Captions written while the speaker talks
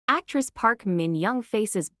Actress Park Min-young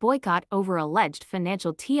faces boycott over alleged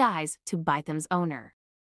financial ties to Bithumb's owner.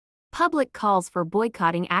 Public calls for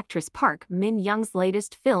boycotting actress Park Min-young's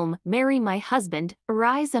latest film, Marry My Husband,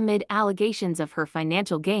 arise amid allegations of her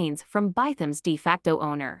financial gains from Bithumb's de facto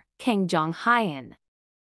owner, Kang Jong-hyun.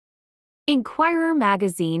 Inquirer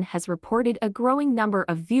magazine has reported a growing number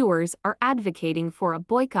of viewers are advocating for a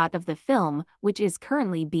boycott of the film, which is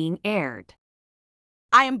currently being aired.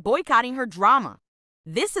 I am boycotting her drama.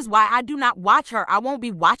 This is why I do not watch her. I won't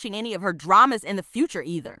be watching any of her dramas in the future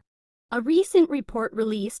either. A recent report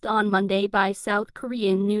released on Monday by South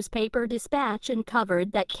Korean newspaper Dispatch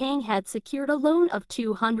uncovered that Kang had secured a loan of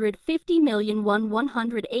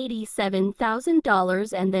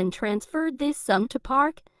 $250,187,000 and then transferred this sum to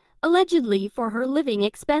Park, allegedly for her living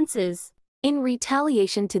expenses. In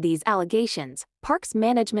retaliation to these allegations, Park's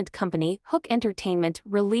management company, Hook Entertainment,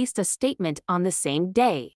 released a statement on the same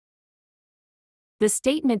day. The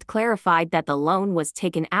statement clarified that the loan was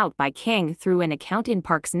taken out by Kang through an account in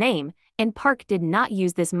Park's name, and Park did not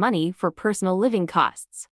use this money for personal living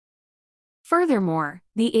costs. Furthermore,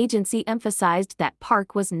 the agency emphasized that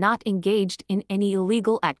Park was not engaged in any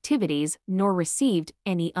illegal activities nor received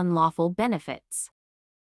any unlawful benefits.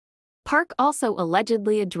 Park also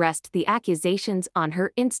allegedly addressed the accusations on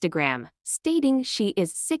her Instagram, stating she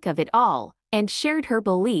is sick of it all, and shared her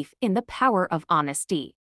belief in the power of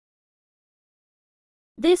honesty.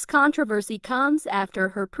 This controversy comes after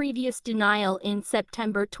her previous denial in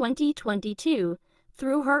September 2022,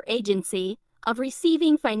 through her agency, of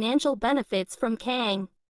receiving financial benefits from Kang.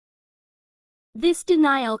 This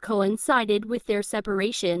denial coincided with their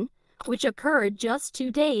separation, which occurred just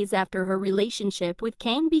 2 days after her relationship with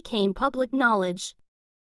Kang became public knowledge.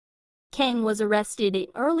 Kang was arrested in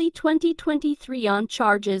early 2023 on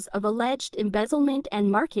charges of alleged embezzlement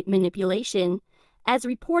and market manipulation, as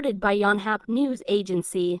reported by Yonhap news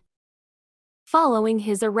agency. Following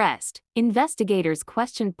his arrest, investigators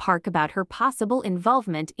questioned Park about her possible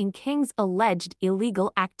involvement in Kang's alleged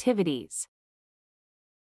illegal activities.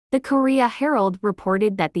 The Korea Herald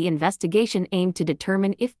reported that the investigation aimed to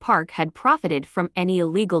determine if Park had profited from any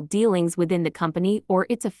illegal dealings within the company or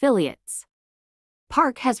its affiliates.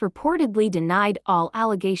 Park has reportedly denied all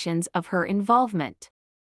allegations of her involvement.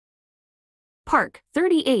 Park,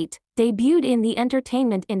 38, debuted in the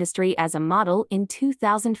entertainment industry as a model in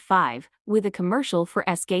 2005 with a commercial for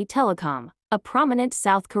SK Telecom, a prominent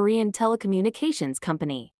South Korean telecommunications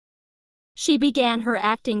company. She began her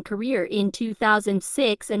acting career in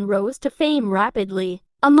 2006 and rose to fame rapidly.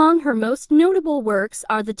 Among her most notable works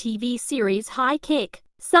are the TV series High Kick,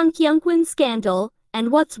 Sung Kyung-kwon Scandal, and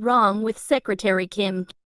What's Wrong with Secretary Kim.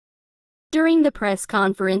 During the press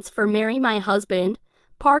conference for Marry My Husband,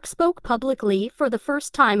 Park spoke publicly for the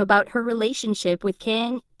first time about her relationship with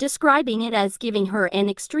Kang, describing it as giving her an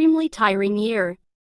extremely tiring year.